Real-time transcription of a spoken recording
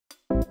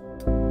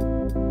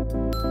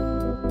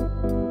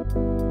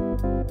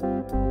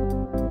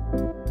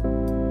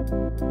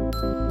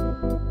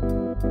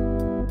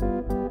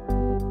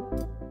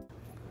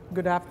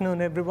Good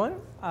afternoon,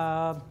 everyone.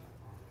 I'm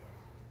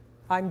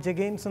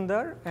Jagane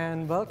Sundar,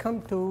 and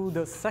welcome to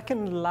the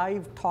second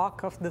live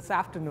talk of this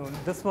afternoon.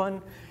 This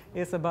one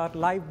is about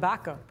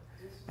LiveBackup.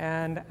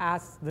 And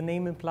as the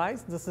name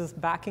implies, this is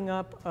backing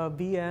up a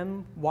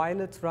VM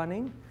while it's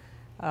running,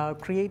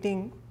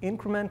 creating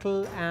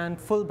incremental and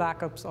full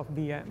backups of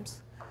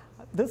VMs.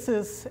 This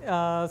is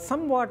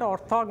somewhat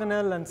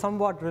orthogonal and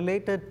somewhat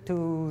related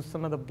to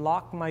some of the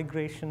block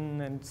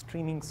migration and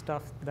streaming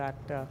stuff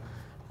that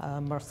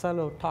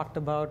Marcelo talked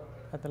about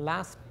at the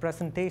last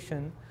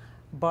presentation.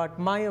 But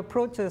my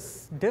approach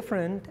is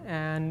different,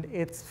 and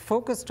it's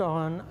focused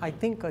on, I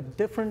think, a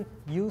different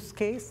use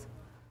case.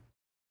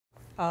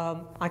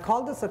 I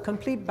call this a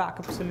complete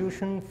backup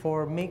solution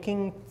for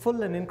making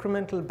full and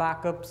incremental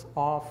backups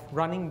of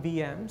running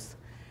VMs.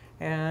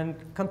 And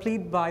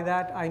complete by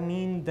that, I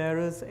mean there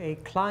is a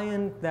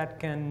client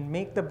that can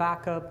make the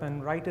backup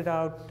and write it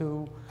out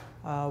to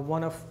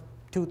one of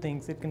two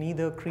things. It can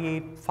either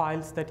create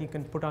files that you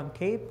can put on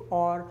tape,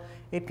 or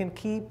it can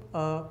keep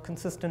a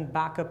consistent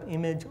backup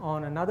image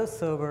on another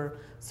server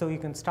so you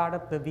can start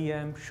up the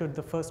VM should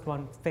the first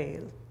one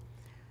fail.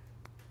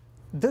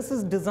 This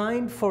is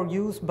designed for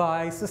use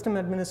by system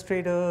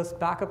administrators,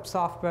 backup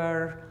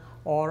software,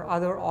 or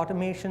other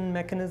automation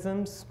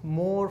mechanisms,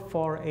 more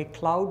for a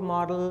cloud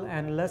model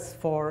and less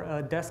for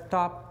a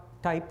desktop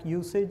type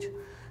usage.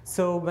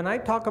 So when I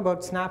talk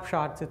about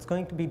snapshots, it's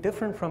going to be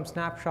different from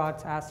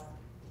snapshots as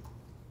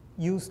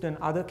used in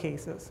other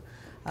cases.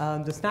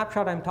 The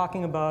snapshot I'm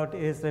talking about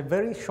is a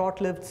very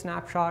short-lived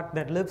snapshot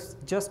that lives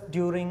just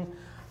during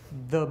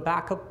the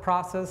backup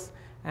process,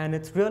 and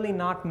it's really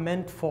not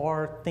meant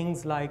for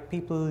things like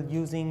people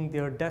using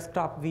their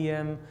desktop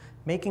VM,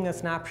 making a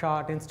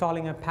snapshot,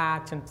 installing a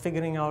patch, and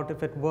figuring out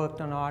if it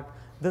worked or not.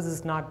 This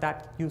is not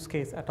that use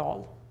case at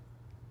all.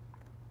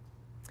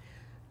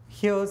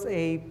 Here's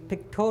a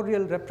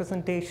pictorial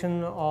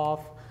representation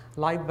of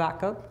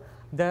LiveBackup.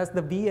 There's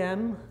the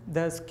VM,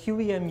 there's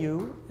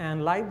KVMU,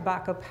 and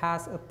LiveBackup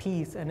has a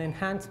piece, an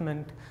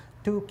enhancement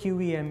to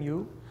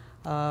KVMU.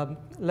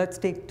 Let's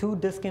take two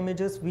disk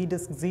images,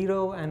 vdisk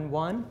 0 and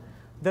 1.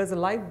 There's a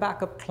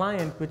LiveBackup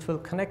client which will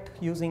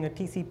connect using a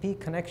TCP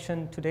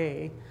connection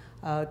today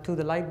to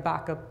the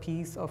LiveBackup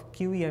piece of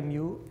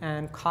KVMU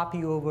and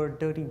copy over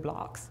dirty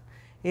blocks.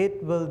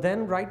 It will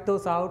then write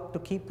those out to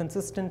keep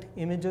consistent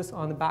images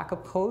on the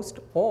backup host,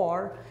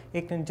 or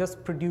it can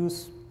just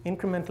produce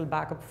incremental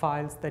backup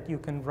files that you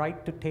can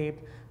write to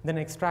tape, then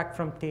extract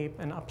from tape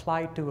and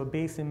apply to a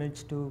base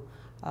image to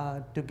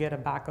get a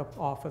backup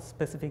of a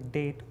specific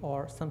date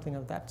or something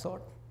of that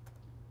sort.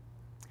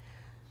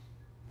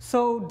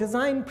 So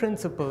design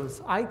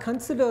principles. I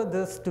consider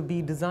this to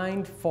be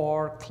designed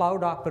for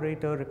cloud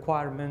operator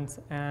requirements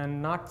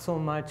and not so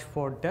much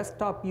for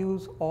desktop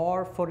use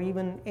or for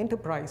even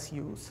enterprise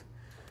use.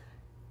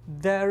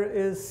 There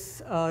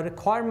is a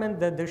requirement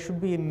that there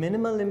should be a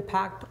minimal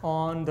impact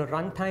on the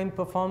runtime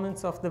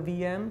performance of the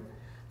VM.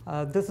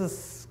 This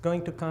is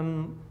going to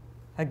come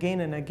again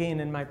and again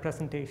in my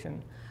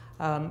presentation.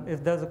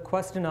 If there's a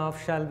question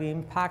of shall we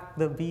impact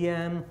the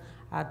VM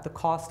at the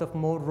cost of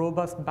more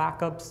robust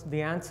backups,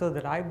 the answer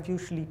that I've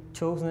usually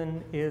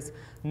chosen is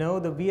no,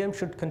 the VM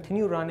should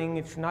continue running.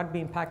 It should not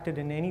be impacted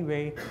in any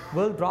way.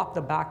 We'll drop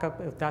the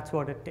backup if that's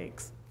what it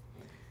takes.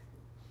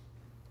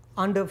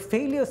 Under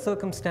failure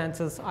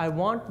circumstances, I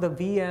want the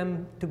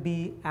VM to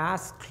be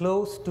as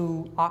close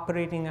to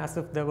operating as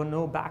if there were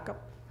no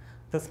backup.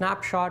 The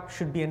snapshot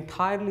should be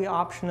entirely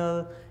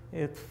optional.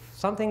 If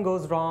something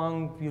goes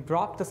wrong, you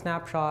drop the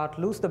snapshot,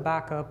 lose the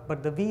backup,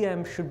 but the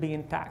VM should be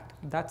intact.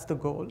 That's the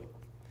goal.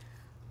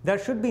 There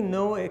should be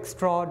no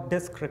extra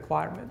disk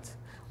requirements.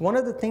 One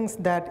of the things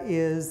that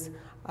is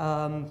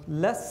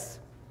less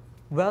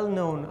well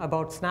known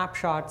about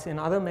snapshots in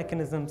other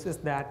mechanisms is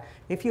that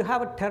if you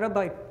have a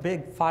terabyte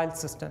big file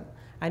system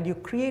and you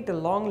create a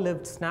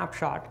long-lived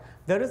snapshot,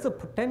 there is a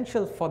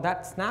potential for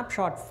that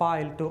snapshot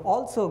file to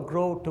also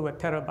grow to a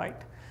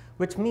terabyte,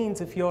 which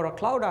means if you're a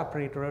cloud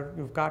operator,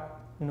 you've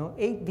got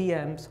 8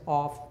 VMs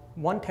of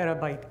 1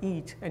 terabyte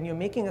each, and you're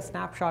making a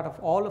snapshot of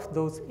all of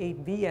those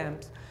 8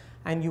 VMs,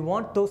 and you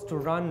want those to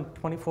run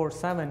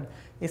 24/7,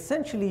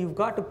 essentially you've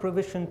got to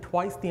provision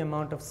twice the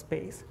amount of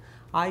space.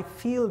 I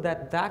feel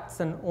that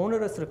that's an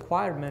onerous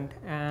requirement,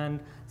 and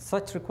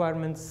such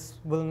requirements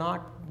will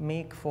not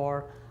make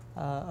for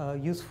a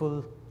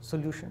useful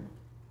solution.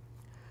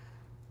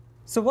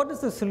 So what does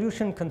the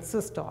solution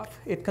consist of?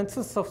 It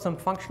consists of some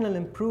functional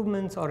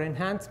improvements or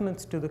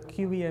enhancements to the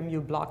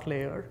KVMU block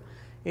layer.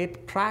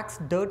 It tracks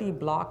dirty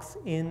blocks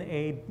in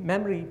a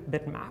memory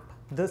bitmap.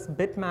 This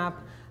bitmap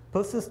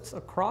persists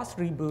across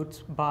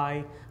reboots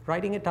by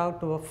writing it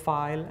out to a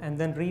file and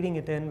then reading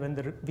it in when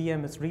the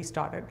VM is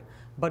restarted.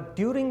 But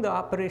during the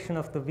operation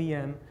of the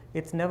VM,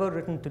 it's never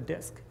written to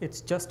disk.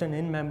 It's just an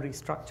in-memory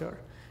structure.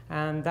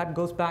 And that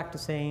goes back to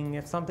saying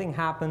if something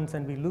happens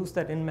and we lose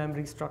that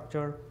in-memory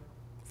structure,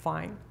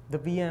 fine. The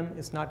VM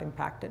is not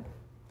impacted.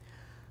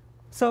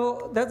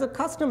 So there's a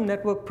custom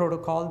network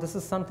protocol. This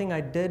is something I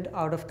did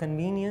out of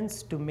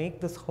convenience to make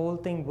this whole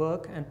thing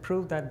work and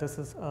prove that this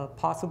is a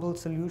possible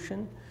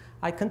solution.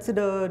 I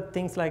considered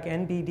things like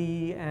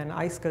NBD and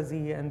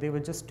iSCSI, and they were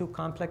just too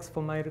complex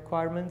for my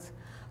requirements.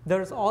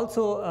 There's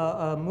also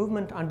a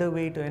movement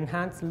underway to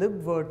enhance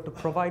libvirt to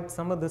provide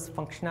some of this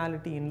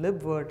functionality in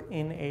libvirt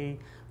in a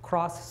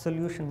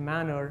cross-solution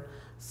manner.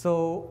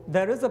 So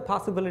there is a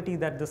possibility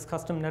that this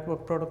custom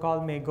network protocol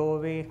may go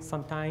away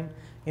sometime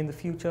in the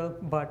future,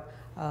 but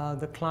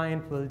the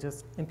client will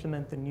just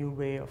implement the new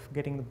way of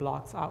getting the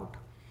blocks out.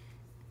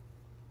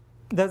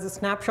 There's a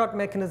snapshot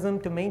mechanism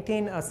to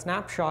maintain a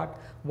snapshot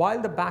while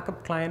the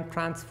backup client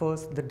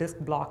transfers the disk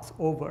blocks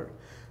over.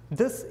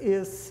 This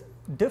is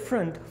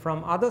different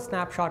from other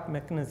snapshot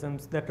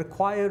mechanisms that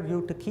require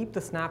you to keep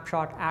the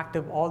snapshot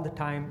active all the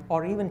time,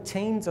 or even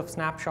chains of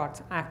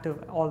snapshots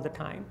active all the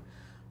time.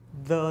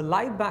 The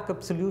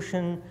LiveBackup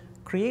solution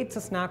creates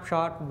a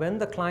snapshot when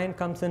the client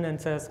comes in and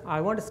says,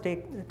 I want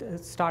to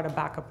start a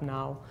backup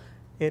now.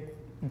 It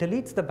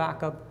deletes the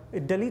backup.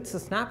 It deletes the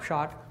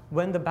snapshot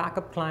when the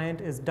backup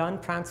client is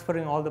done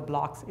transferring all the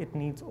blocks it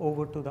needs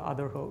over to the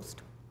other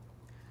host.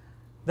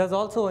 There's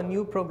also a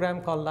new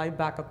program called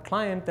LiveBackup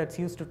Client that's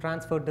used to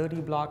transfer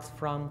dirty blocks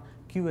from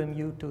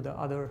QEMU to the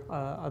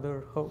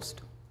other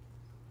host.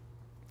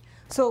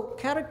 So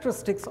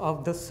characteristics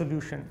of this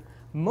solution.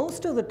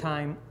 Most of the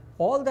time,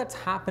 all that's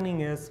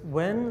happening is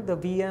when the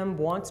VM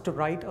wants to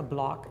write a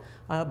block,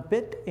 a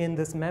bit in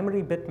this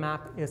memory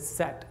bitmap is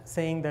set,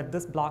 saying that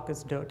this block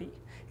is dirty.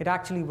 It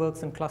actually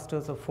works in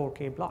clusters of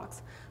 4K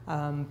blocks,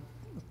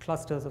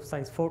 clusters of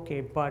size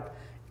 4K, but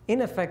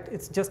in effect,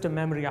 it's just a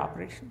memory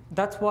operation.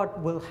 That's what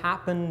will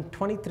happen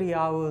 23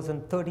 hours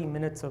and 30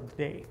 minutes of the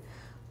day.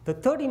 The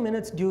 30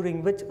 minutes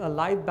during which a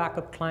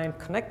LiveBackup client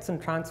connects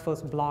and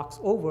transfers blocks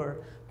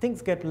over,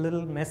 things get a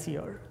little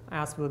messier,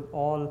 as with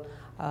all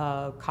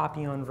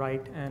copy on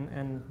write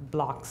and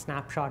block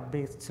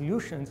snapshot-based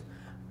solutions.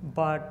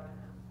 But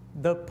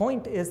the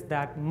point is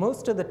that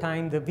most of the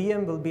time, the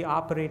VM will be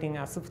operating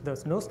as if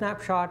there's no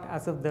snapshot,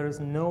 as if there is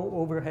no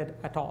overhead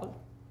at all.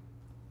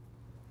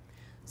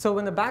 So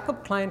when the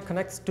backup client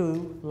connects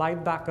to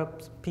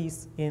LiveBackup's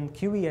piece in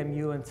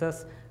QEMU and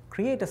says,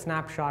 create a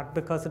snapshot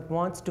because it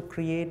wants to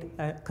create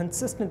a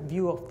consistent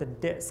view of the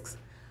disks,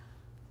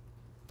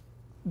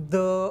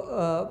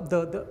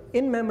 the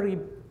in-memory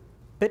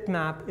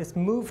bitmap is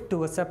moved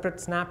to a separate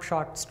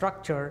snapshot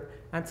structure,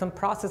 and some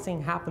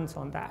processing happens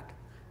on that.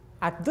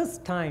 At this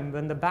time,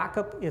 when the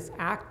backup is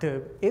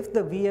active, if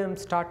the VM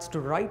starts to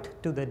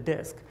write to the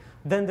disk,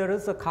 then there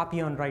is a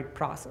copy on write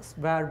process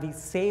where we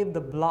save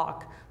the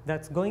block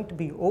that's going to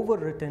be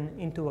overwritten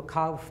into a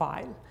COW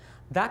file.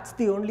 That's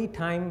the only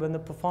time when the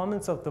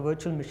performance of the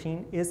virtual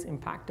machine is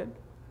impacted.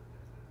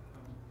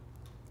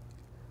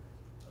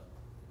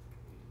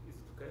 Is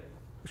it okay?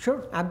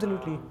 Sure,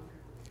 absolutely.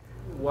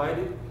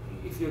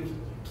 If you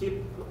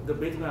keep the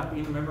bitmap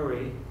in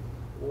memory,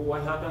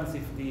 what happens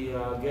if the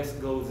guest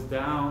goes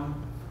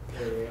down,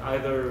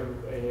 either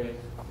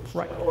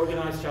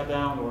organized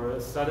shutdown or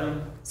a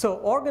sudden? So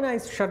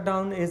organized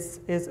shutdown is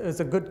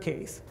a good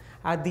case.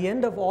 At the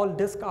end of all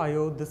disk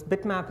I/O, this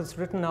bitmap is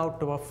written out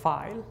to a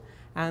file,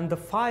 and the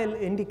file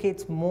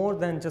indicates more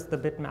than just the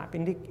bitmap.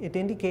 It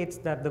indicates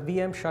that the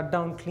VM shut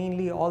down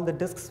cleanly, all the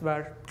disks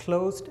were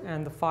closed,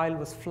 and the file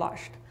was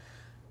flushed.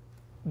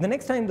 The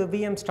next time the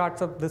VM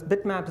starts up, this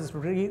bitmap is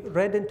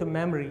read into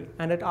memory,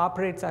 and it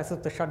operates as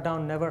if the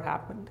shutdown never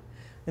happened.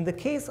 In the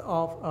case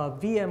of a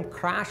VM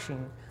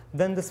crashing,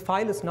 then this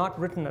file is not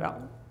written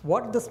down.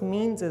 What this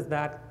means is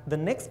that the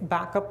next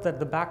backup that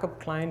the backup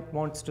client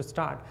wants to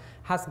start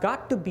has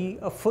got to be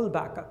a full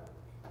backup.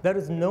 There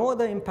is no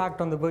other impact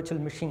on the virtual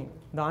machine.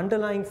 The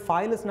underlying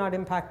file is not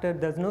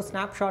impacted. There's no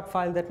snapshot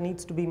file that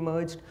needs to be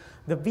merged.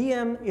 The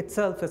VM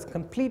itself is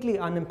completely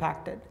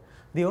unimpacted.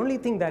 The only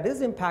thing that is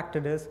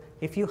impacted is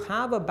if you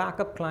have a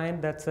backup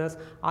client that says,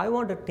 I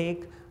want to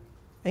take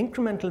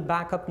incremental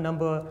backup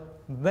number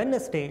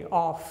Wednesday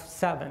of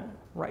 7,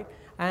 right?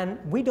 And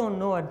we don't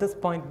know at this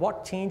point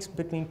what changed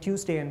between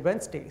Tuesday and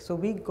Wednesday. So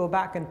we go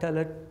back and tell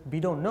it, we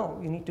don't know.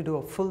 You need to do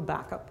a full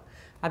backup.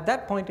 At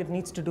that point, it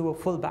needs to do a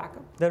full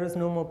backup. There is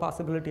no more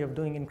possibility of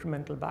doing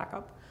incremental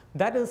backup.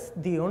 That is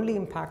the only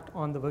impact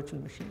on the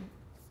virtual machine.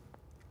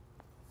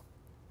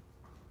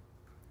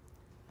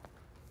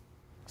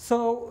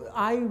 So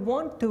I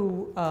want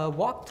to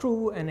walk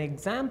through an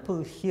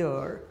example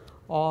here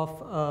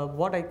of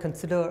what I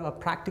consider a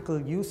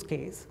practical use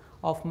case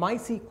of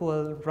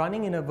MySQL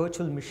running in a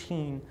virtual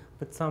machine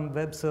with some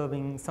web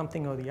serving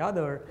something or the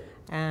other,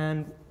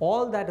 and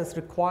all that is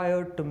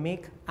required to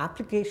make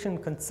application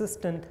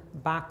consistent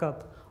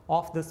backup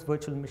of this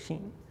virtual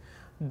machine.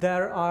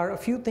 There are a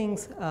few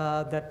things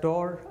that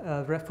Dor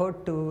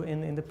referred to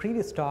in the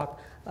previous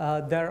talk.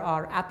 There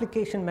are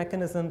application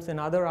mechanisms in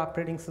other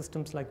operating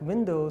systems like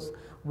Windows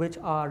which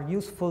are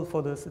useful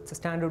for this. It's a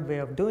standard way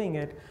of doing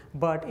it.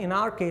 But in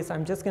our case,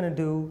 I'm just going to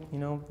do,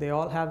 they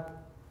all have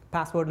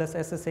passwordless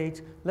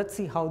SSH. Let's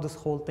see how this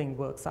whole thing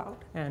works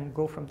out and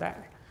go from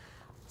there.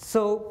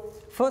 So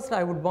first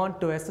I would want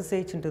to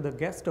SSH into the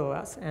guest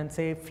OS and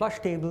say flush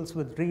tables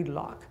with read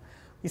lock.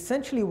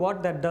 Essentially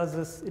what that does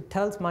is it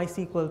tells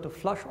MySQL to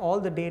flush all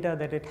the data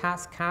that it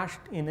has cached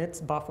in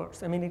its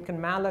buffers. I mean, it can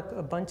malloc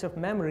a bunch of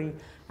memory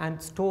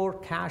and store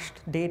cached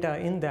data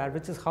in there,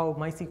 which is how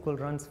MySQL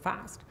runs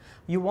fast.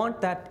 You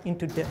want that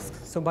into disk.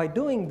 So by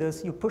doing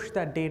this, you push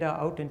that data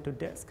out into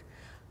disk.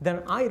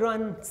 Then I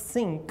run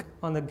sync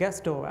on the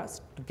guest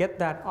OS to get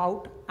that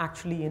out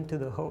actually into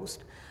the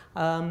host.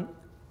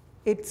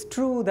 It's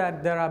true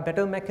that there are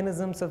better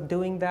mechanisms of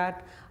doing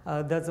that.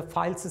 There's a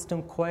file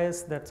system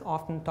quest that's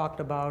often talked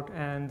about,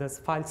 and there's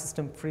file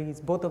system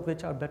freeze, both of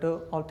which are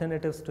better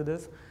alternatives to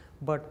this.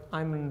 But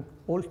I'm an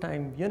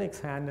old-time Unix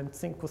hand, and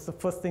sync was the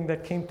first thing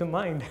that came to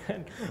mind.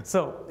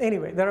 So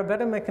anyway, there are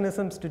better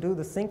mechanisms to do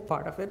the sync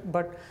part of it,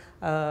 but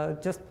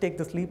just take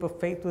this leap of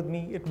faith with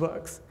me, it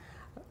works.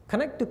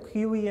 Connect to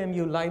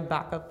QEMU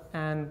LiveBackup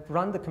and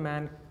run the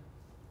command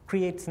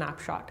create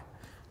snapshot.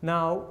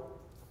 Now,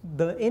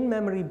 the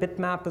in-memory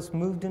bitmap is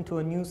moved into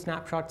a new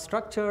snapshot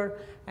structure,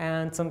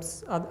 and some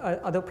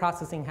other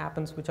processing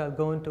happens, which I'll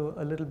go into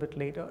a little bit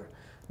later.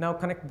 Now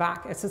connect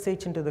back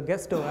SSH into the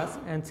guest OS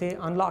and say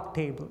unlock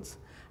tables.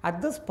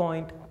 At this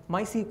point,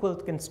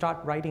 MySQL can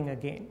start writing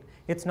again.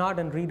 It's not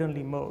in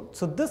read-only mode.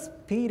 So this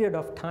period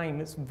of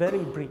time is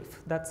very brief.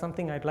 That's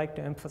something I'd like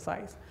to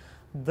emphasize.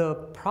 The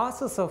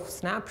process of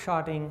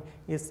snapshotting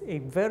is a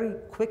very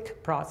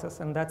quick process,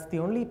 and that's the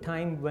only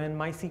time when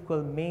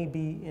MySQL may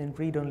be in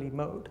read-only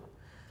mode.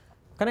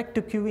 Connect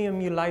to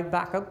QEMU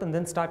LiveBackup and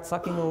then start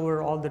sucking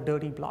over all the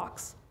dirty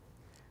blocks.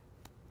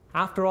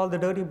 After all the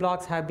dirty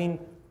blocks have been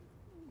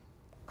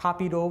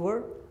copied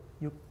over,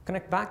 you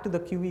connect back to the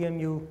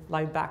QEMU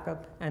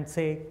LiveBackup and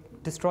say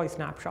destroy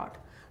snapshot.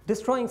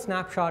 Destroying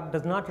snapshot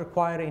does not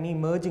require any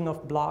merging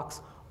of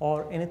blocks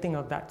or anything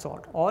of that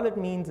sort. All it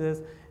means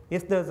is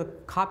if there's a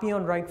copy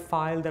on write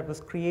file that was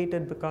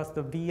created because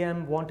the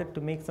VM wanted to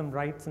make some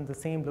writes in the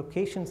same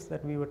locations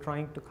that we were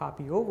trying to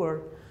copy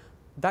over,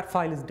 that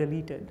file is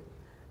deleted.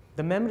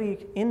 The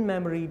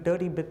in-memory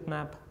dirty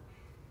bitmap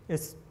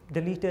is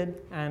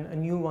deleted, and a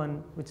new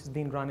one, which has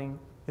been running,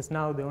 is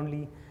now the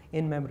only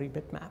in-memory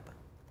bitmap.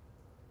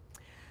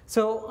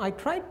 So I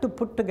tried to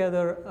put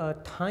together a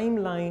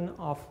timeline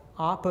of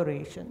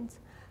operations.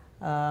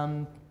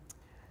 I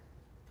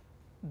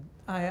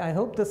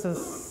hope this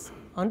is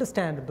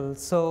understandable.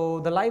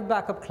 So the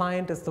LiveBackup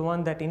client is the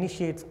one that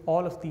initiates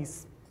all of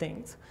these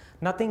things.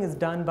 Nothing is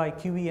done by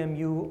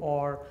QEMU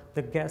or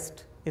the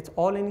guest. It's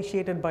all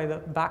initiated by the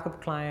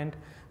backup client.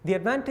 The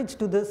advantage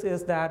to this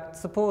is that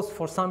suppose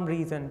for some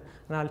reason,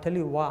 and I'll tell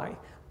you why,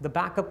 the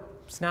backup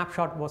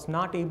snapshot was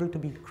not able to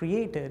be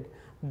created,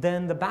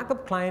 then the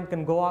backup client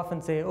can go off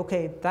and say,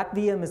 okay, that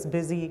VM is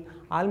busy.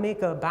 I'll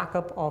make a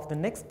backup of the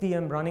next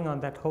VM running on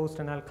that host,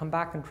 and I'll come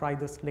back and try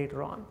this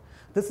later on.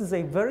 This is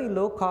a very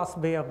low-cost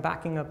way of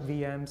backing up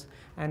VMs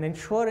and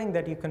ensuring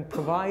that you can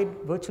provide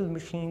virtual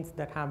machines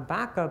that have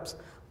backups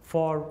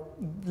for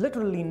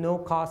literally no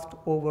cost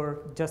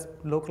over just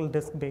local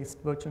disk-based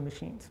virtual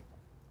machines.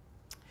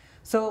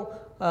 So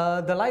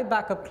the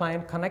LiveBackup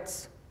client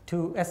connects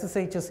to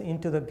SSHs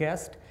into the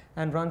guest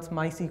and runs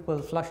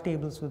MySQL flush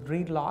tables with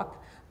read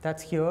lock.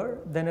 That's here.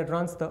 Then it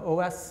runs the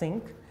OS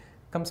sync,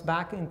 comes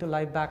back into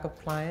LiveBackup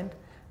client.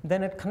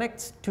 Then it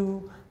connects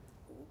to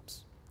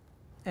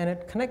and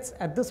it connects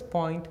at this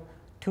point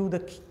to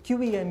the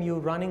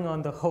QEMU running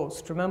on the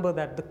host. Remember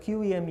that the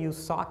QEMU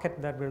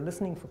socket that we're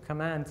listening for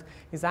commands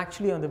is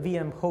actually on the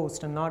VM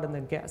host and not on the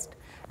guest.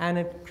 And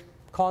it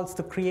calls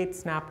the create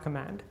snap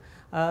command.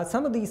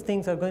 Some of these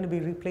things are going to be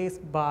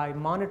replaced by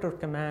monitor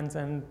commands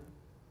and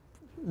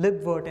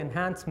libvirt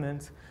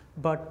enhancements,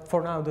 but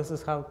for now this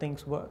is how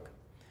things work.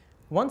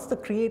 Once the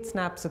create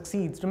snap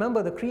succeeds,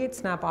 remember the create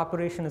snap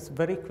operation is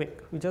very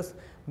quick. We just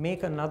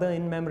make another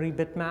in-memory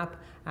bitmap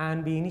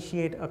and we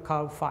initiate a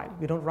curve file.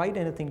 We don't write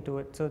anything to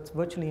it, so it's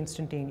virtually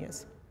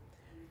instantaneous.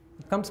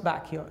 It comes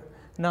back here.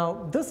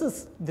 Now this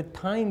is the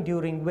time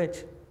during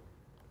which,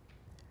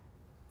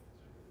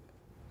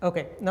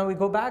 okay, now we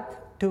go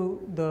back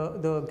to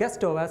the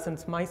guest OS and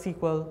it's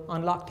MySQL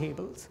unlock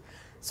tables.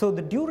 So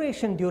the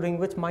duration during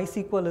which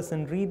MySQL is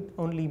in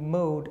read-only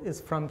mode is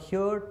from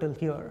here till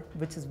here,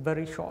 which is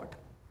very short.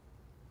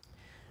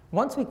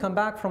 Once we come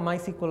back from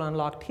MySQL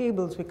unlock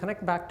tables, we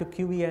connect back to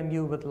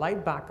QEMU with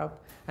LiveBackup,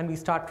 and we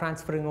start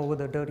transferring over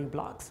the dirty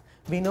blocks.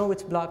 We know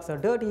which blocks are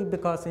dirty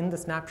because in the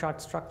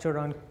snapshot structure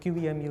on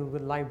QEMU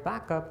with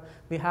LiveBackup,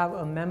 we have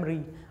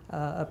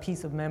a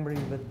piece of memory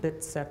with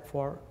bits set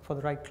for the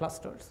right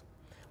clusters.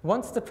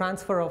 Once the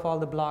transfer of all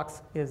the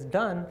blocks is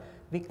done,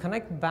 we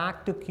connect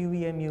back to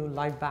QEMU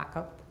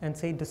LiveBackup and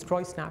say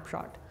destroy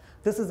snapshot.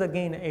 This is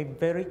again a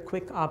very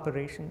quick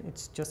operation.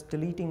 It's just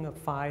deleting a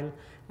file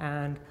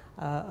and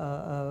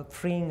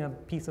freeing a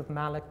piece of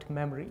malloc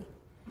memory.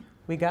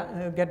 We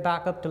get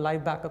back up to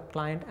LiveBackup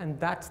client, and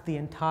that's the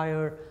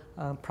entire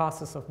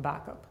process of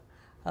backup.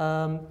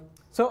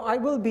 So I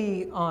will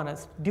be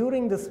honest,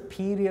 during this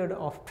period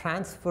of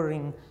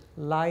transferring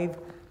live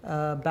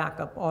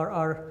backup,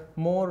 or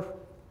more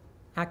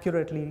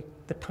accurately,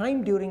 the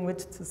time during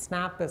which the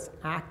snap is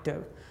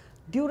active,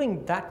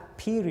 during that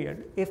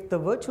period, if the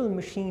virtual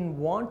machine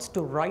wants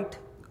to write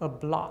a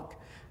block,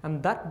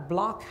 and that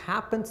block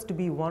happens to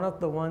be one of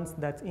the ones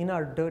that's in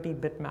our dirty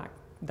bitmap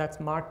that's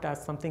marked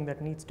as something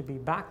that needs to be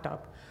backed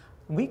up,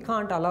 we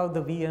can't allow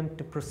the VM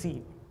to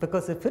proceed,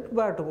 because if it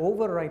were to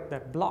overwrite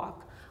that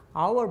block,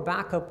 our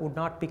backup would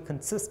not be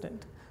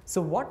consistent. So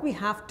what we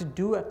have to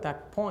do at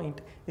that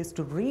point is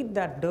to read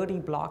that dirty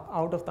block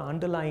out of the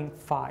underlying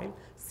file,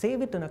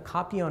 save it in a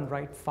copy on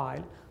write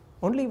file.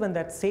 Only when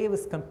that save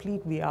is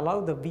complete, we allow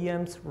the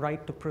VM's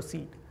write to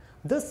proceed.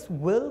 This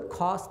will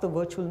cause the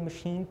virtual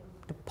machine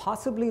to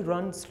possibly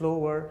run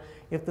slower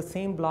if the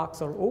same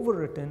blocks are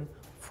overwritten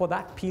for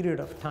that period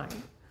of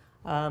time.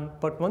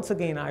 But once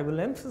again, I will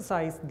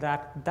emphasize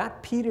that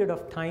that period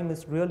of time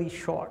is really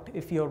short.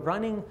 If you're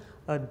running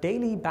a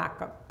daily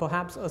backup,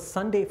 perhaps a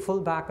Sunday full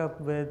backup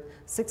with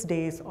 6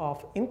 days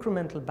of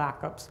incremental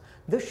backups,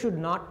 this should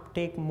not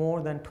take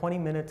more than 20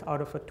 minutes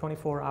out of a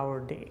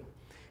 24-hour day.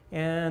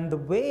 And the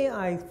way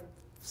I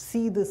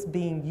see this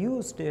being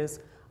used is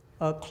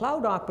a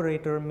cloud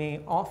operator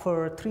may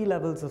offer 3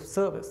 levels of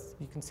service.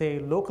 You can say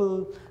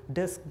local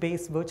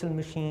disk-based virtual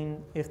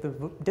machine. If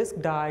the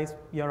disk dies,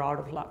 you're out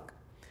of luck.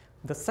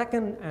 The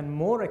second and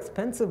more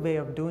expensive way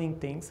of doing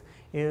things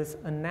is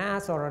a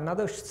NAS or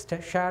another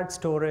shared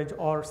storage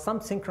or some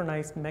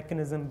synchronized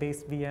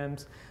mechanism-based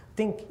VMs.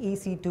 Think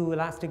EC2,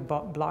 elastic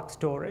block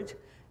storage.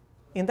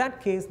 In that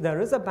case, there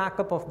is a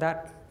backup of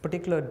that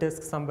particular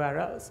disk somewhere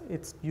else.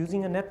 It's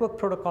using a network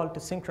protocol to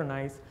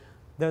synchronize.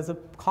 There's a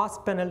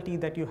cost penalty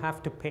that you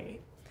have to pay.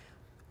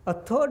 A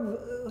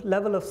third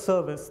level of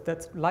service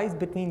that lies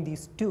between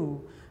these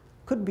two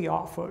could be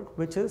offered,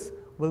 which is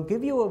we'll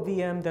give you a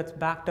VM that's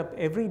backed up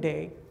every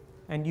day,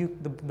 and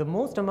the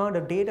most amount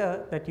of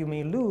data that you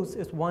may lose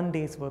is 1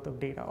 day's worth of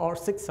data, or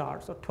 6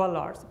 hours, or 12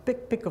 hours.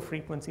 Pick a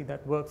frequency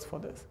that works for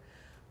this.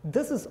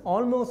 This is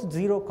almost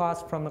zero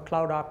cost from a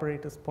cloud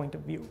operator's point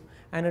of view,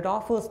 and it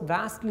offers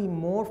vastly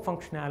more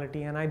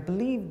functionality, and I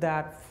believe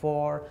that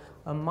for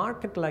a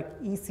market like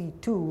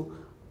EC2,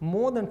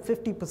 more than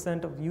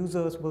 50% of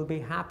users will be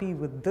happy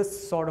with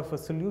this sort of a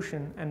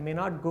solution and may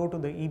not go to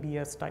the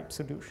EBS type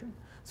solution.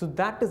 So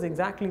that is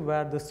exactly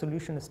where the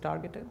solution is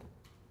targeted.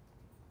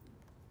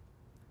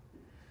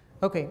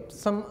 Okay,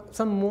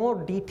 some more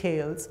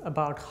details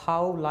about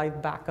how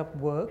LiveBackup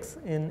works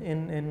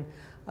in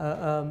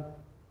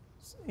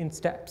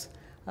steps.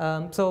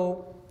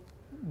 So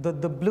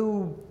the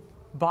blue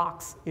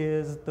box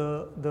is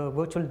the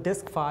virtual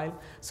disk file.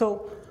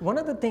 So one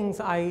of the things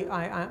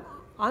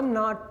I'm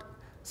not,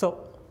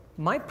 so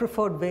my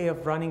preferred way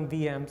of running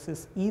VMs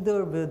is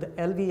either with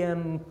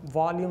LVM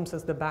volumes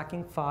as the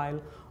backing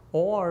file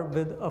or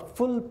with a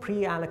full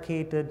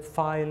pre-allocated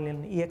file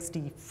in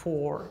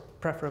ext4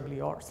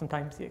 preferably, or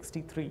sometimes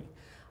ext3.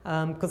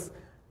 Because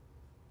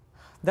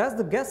there's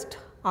the guest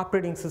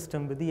operating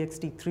system with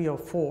ext3 or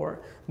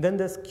 4. Then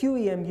there's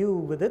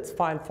QEMU with its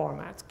file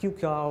formats,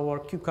 QCOW or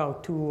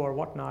QCOW2 or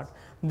whatnot.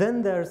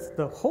 Then there's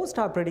the host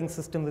operating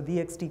system with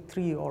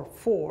ext3 or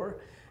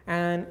 4.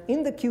 And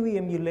in the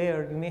QEMU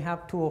layer, you may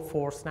have 2 or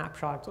 4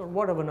 snapshots or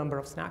whatever number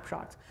of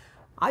snapshots.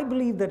 I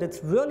believe that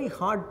it's really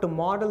hard to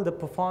model the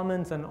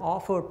performance and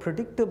offer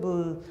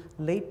predictable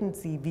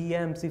latency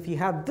VMs if you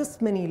have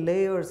this many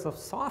layers of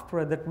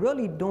software that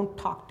really don't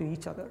talk to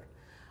each other.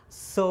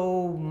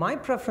 So my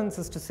preference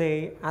is to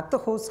say, at the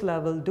host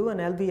level, do an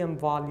LVM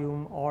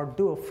volume or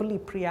do a fully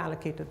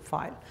pre-allocated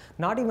file,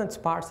 not even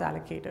sparse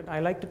allocated. I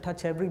like to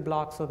touch every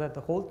block so that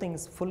the whole thing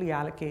is fully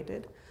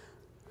allocated.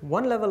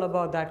 One level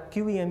above that,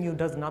 QEMU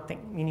does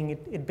nothing, meaning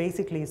it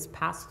basically is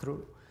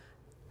pass-through.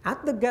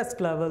 At the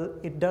guest level,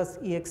 it does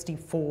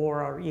ext4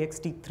 or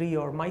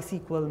ext3, or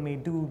MySQL may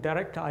do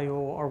direct IO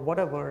or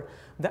whatever.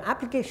 The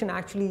application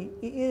actually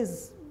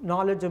is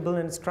knowledgeable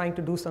and is trying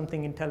to do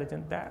something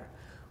intelligent there.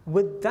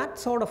 With that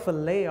sort of a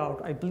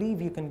layout, I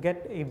believe you can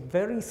get a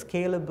very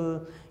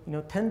scalable,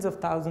 tens of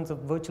thousands of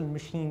virtual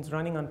machines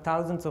running on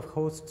thousands of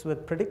hosts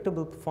with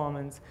predictable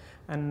performance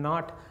and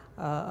no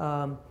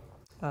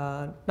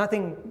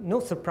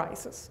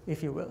surprises,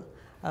 if you will.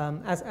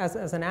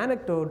 As an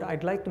anecdote,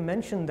 I'd like to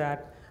mention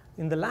that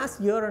in the last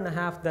year and a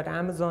half that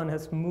Amazon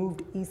has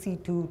moved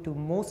EC2 to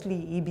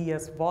mostly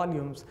EBS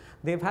volumes,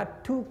 they've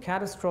had 2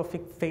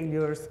 catastrophic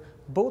failures,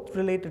 both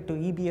related to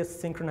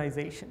EBS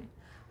synchronization.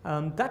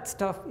 That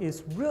stuff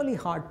is really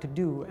hard to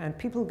do, and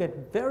people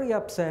get very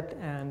upset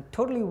and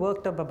totally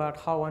worked up about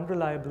how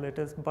unreliable it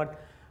is, but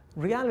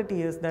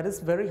reality is that it's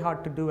very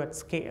hard to do at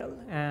scale.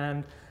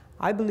 And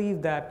I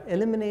believe that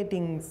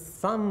eliminating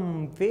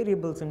some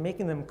variables and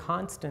making them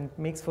constant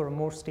makes for a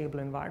more stable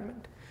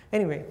environment.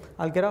 Anyway,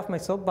 I'll get off my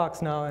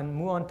soapbox now and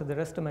move on to the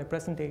rest of my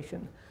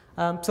presentation.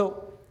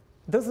 So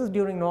this is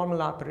during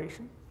normal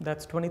operation.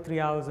 That's 23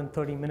 hours and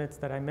 30 minutes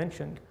that I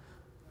mentioned.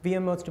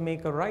 VM wants to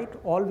make a write.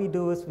 All we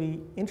do is we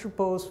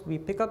interpose, we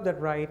pick up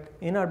that write.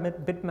 In our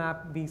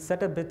bitmap, we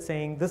set a bit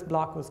saying this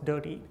block was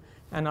dirty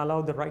and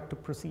allow the write to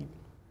proceed.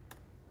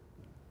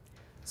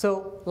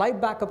 So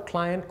LiveBackup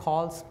client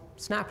calls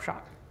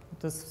snapshot.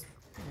 This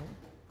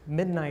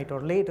midnight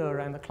or later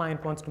and the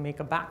client wants to make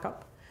a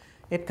backup.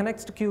 It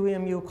connects to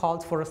QEMU,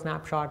 calls for a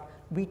snapshot.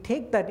 We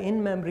take that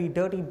in-memory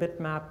dirty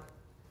bitmap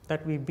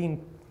that we've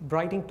been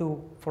writing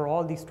to for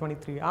all these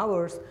 23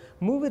 hours,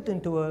 move it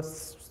into a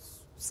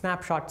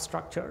snapshot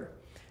structure.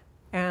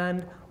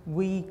 And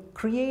we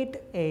create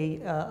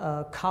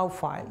a cow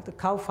file. The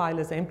cow file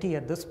is empty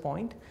at this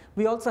point.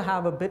 We also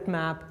have a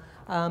bitmap.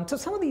 So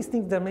some of these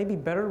things, there may be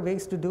better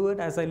ways to do it.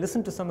 As I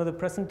listened to some of the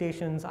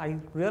presentations, I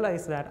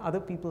realized that other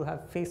people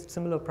have faced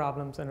similar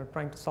problems and are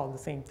trying to solve the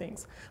same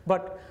things.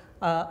 But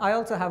I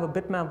also have a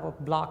bitmap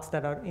of blocks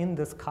that are in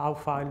this cow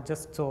file,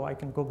 just so I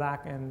can go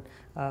back and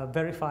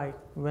verify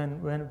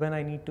when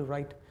I need to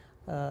write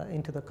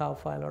into the cow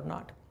file or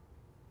not.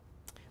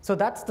 So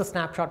that's the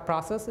snapshot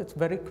process. It's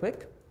very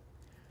quick.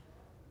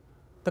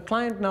 The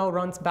client now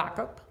runs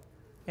backup.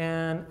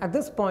 And at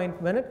this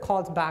point, when it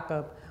calls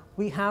backup,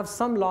 we have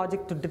some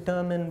logic to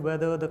determine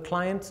whether the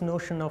client's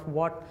notion of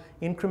what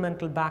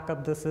incremental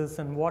backup this is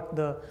and what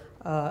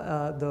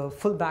the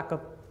full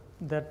backup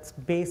that's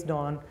based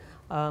on,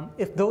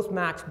 if those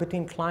match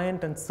between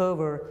client and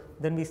server,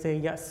 then we say,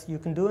 yes, you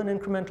can do an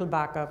incremental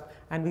backup,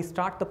 and we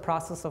start the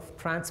process of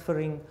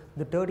transferring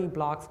the dirty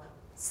blocks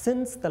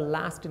since the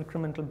last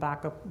incremental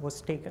backup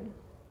was taken.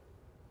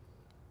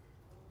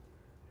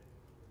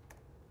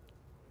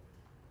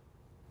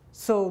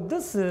 So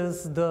this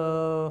is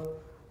the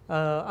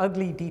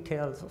ugly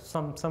details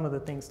of some of the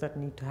things that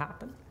need to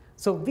happen.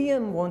 So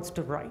VM wants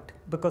to write,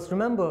 because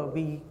remember,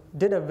 we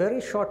did a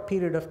very short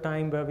period of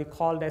time where we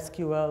called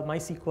SQL,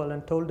 MySQL,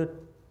 and told it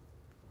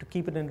to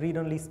keep it in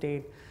read-only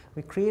state.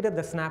 We created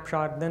the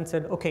snapshot, then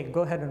said, OK,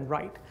 go ahead and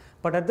write.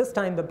 But at this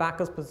time, the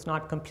backup was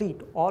not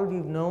complete. All we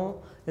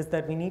know is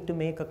that we need to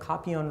make a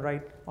copy on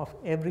write of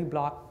every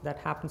block that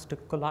happens to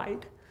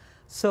collide.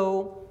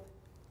 So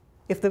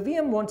if the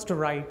VM wants to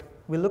write,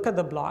 we look at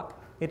the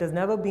block. It has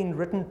never been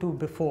written to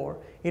before.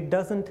 It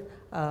doesn't,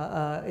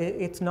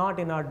 it's not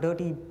in our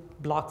dirty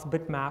blocks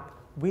bitmap.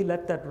 We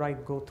let that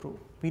write go through.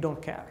 We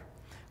don't care.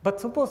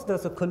 But suppose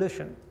there's a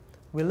collision.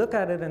 We look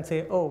at it and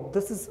say, oh,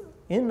 this is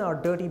in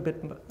our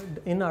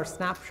in our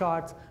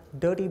snapshots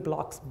dirty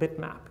blocks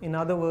bitmap. In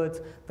other words,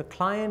 the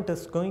client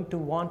is going to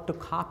want to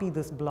copy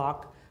this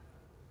block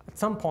at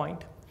some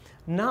point.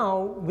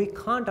 Now we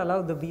can't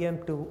allow the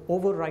VM to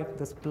overwrite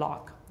this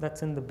block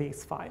that's in the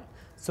base file.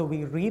 So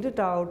we read it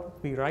out,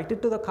 we write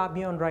it to the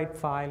copy on write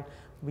file,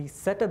 we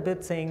set a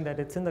bit saying that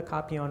it's in the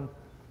copy on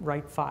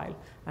write file,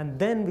 and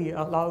then we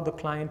allow the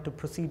client to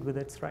proceed with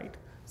its write.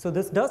 So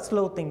this does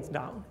slow things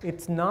down.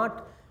 It's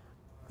not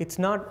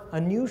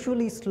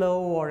unusually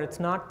slow, or it's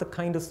not the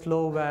kind of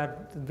slow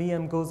where the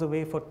VM goes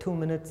away for 2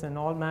 minutes and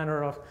all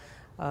manner of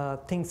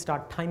things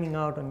start timing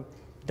out and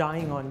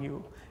dying on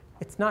you.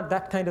 It's not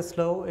that kind of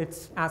slow.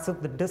 It's as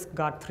if the disk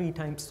got 3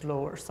 times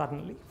slower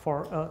suddenly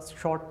for a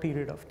short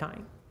period of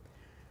time.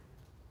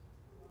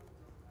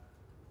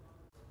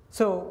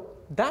 So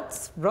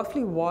that's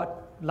roughly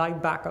what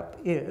LiveBackup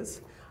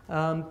is.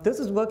 This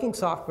is working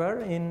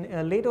software.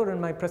 Later in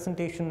my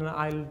presentation,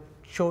 I'll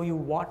show you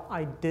what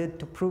I did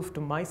to prove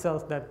to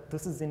myself that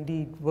this is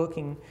indeed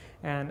working,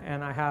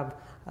 and I have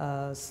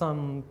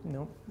some,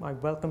 I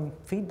welcome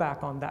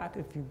feedback on that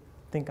if you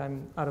think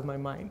I'm out of my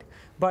mind.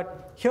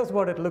 But here's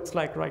what it looks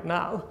like right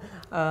now.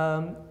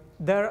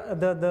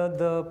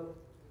 The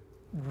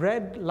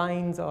red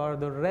lines, or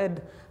the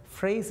red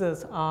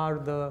phrases, are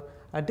the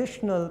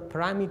additional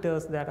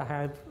parameters that I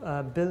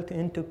have built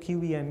into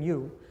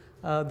QEMU.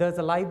 There's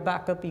a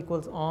LiveBackup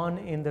equals on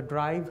in the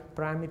drive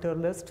parameter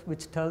list,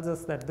 which tells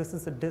us that this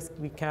is a disk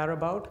we care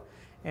about.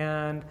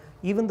 And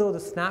even though the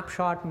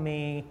snapshot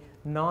may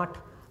not,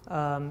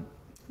 so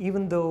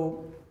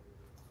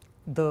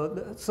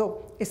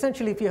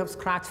essentially, if you have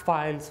scratch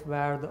files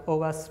where the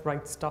OS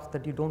writes stuff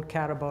that you don't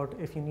care about,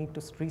 if you need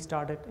to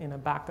restart it in a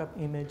backup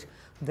image,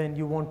 then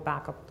you won't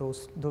back up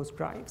those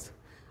drives.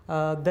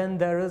 Then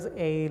there is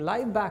a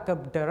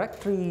LiveBackup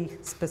directory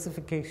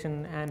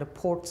specification and a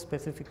port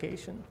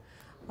specification.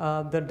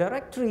 The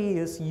directory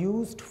is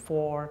used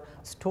for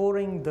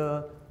storing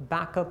the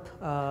backup,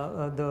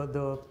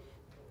 the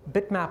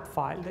bitmap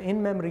file. The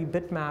in-memory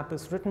bitmap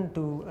is written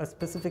to a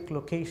specific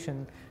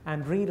location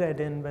and reread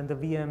in when the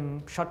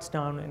VM shuts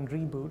down and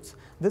reboots.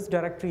 This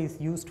directory is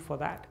used for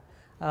that.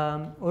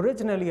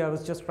 Originally, I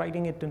was just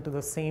writing it into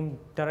the same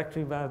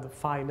directory where the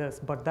file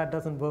is, but that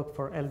doesn't work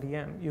for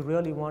LVM. You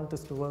really want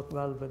this to work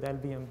well with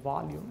LVM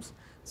volumes.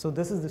 So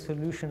this is the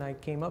solution I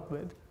came up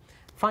with.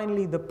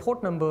 Finally, the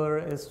port number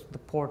is the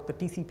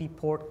TCP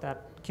port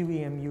that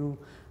QEMU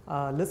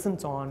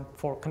listens on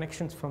for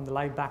connections from the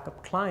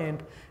LiveBackup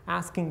client,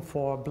 asking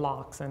for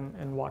blocks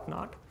and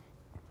whatnot.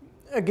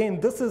 Again,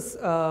 this is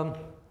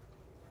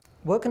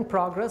Work in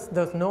progress.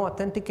 There's no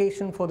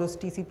authentication for this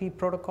TCP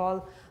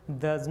protocol.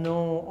 There's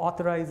no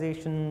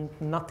authorization,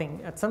 nothing.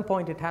 At some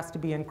point, it has to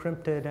be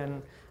encrypted,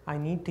 and I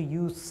need to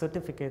use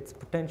certificates,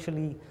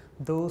 potentially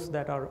those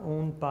that are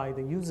owned by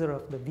the user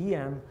of the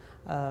VM,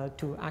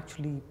 to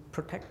actually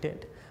protect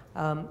it.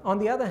 On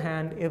the other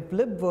hand, if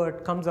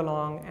libvirt comes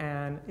along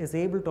and is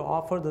able to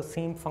offer the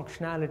same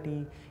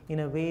functionality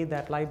in a way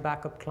that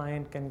LiveBackup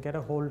client can get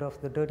a hold of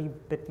the dirty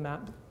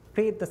bitmap,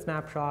 create the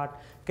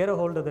snapshot, get a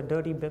hold of the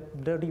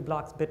dirty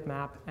blocks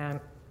bitmap, and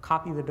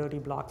copy the dirty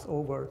blocks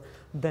over,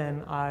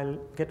 then I'll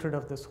get rid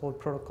of this whole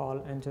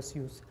protocol and just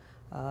use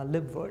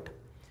libvirt.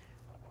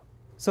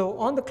 So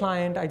on the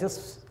client, I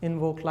just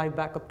invoke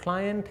LiveBackup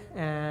client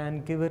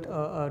and give it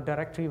a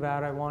directory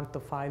where I want the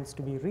files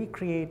to be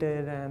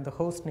recreated and the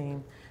host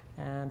name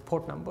and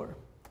port number.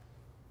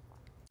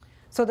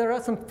 So there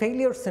are some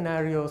failure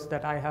scenarios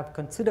that I have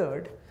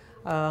considered.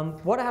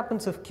 What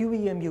happens if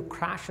QEMU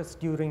crashes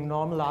during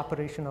normal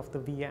operation of the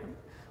VM?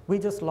 We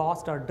just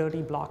lost our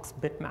dirty blocks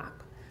bitmap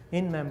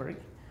in memory.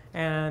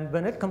 And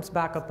when it comes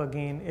back up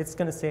again, it's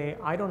going to say,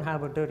 I don't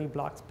have a dirty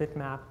blocks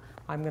bitmap.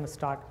 I'm going to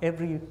start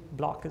every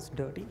block is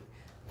dirty.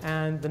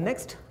 And the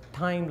next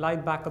time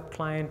LiveBackup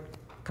client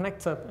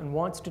connects up and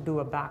wants to do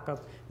a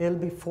backup, it'll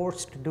be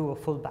forced to do a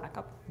full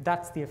backup.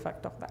 That's the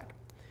effect of that.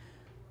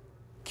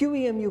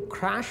 QEMU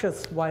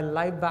crashes while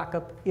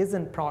LiveBackup is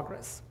in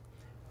progress.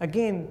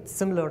 Again,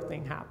 similar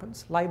thing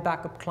happens.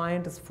 LiveBackup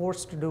client is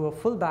forced to do a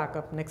full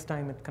backup next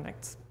time it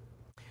connects.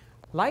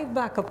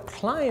 LiveBackup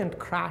client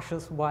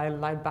crashes while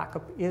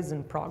LiveBackup is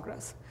in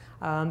progress.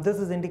 This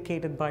is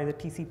indicated by the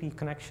TCP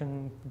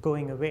connection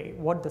going away.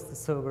 What does the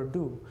server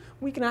do?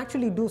 We can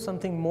actually do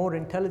something more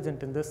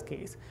intelligent in this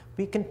case.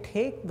 We can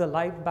take the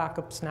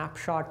LiveBackup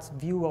snapshot's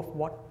view of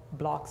what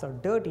blocks are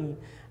dirty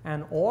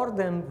and OR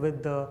them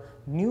with the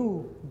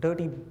new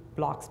dirty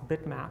blocks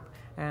bitmap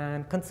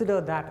and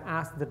consider that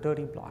as the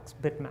dirty blocks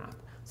bitmap.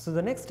 So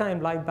the next time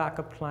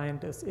LiveBackup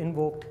client is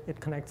invoked, it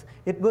connects,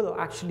 it will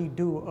actually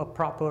do a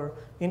proper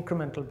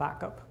incremental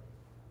backup.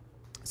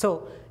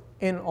 So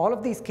in all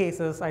of these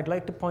cases, I'd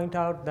like to point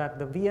out that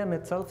the VM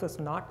itself is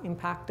not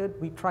impacted.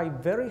 We try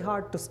very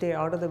hard to stay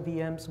out of the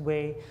VM's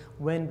way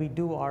when we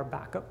do our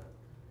backup.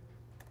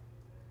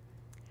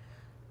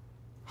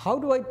 How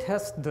do I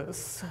test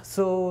this?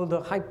 So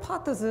the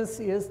hypothesis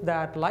is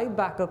that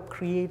LiveBackup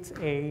creates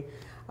a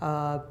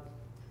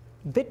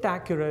bit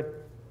accurate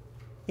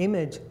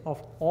image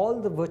of all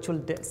the virtual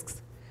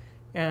disks,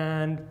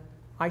 and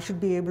I should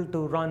be able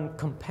to run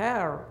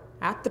compare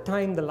at the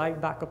time the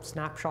LiveBackup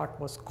snapshot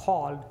was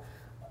called,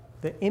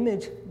 the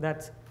image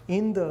that's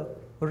in the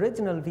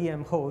original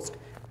VM host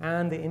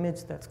and the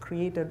image that's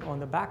created on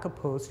the backup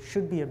host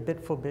should be a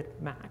bit for bit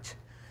match.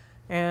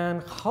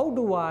 And how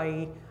do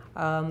I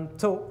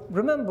so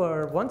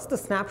remember, once the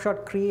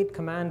snapshot create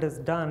command is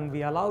done,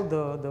 we allow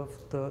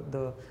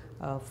the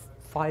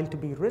file to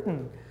be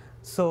written.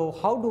 So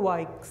how do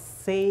I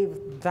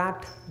save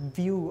that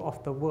view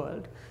of the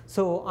world?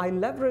 So I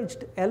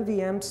leveraged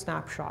LVM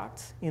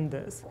snapshots in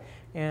this.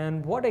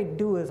 And what I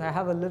do is I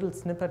have a little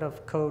snippet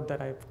of code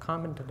that I've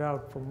commented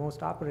out for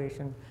most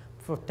operation.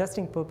 For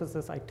testing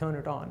purposes, I turn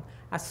it on.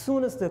 As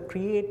soon as the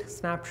create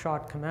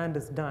snapshot command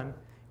is done,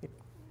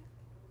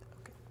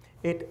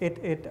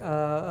 it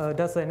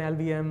does an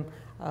LVM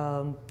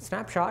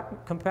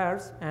snapshot,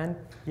 compares, and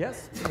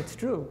yes, it's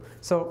true.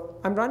 So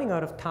I'm running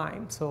out of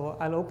time, so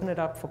I'll open it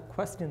up for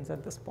questions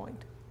at this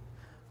point.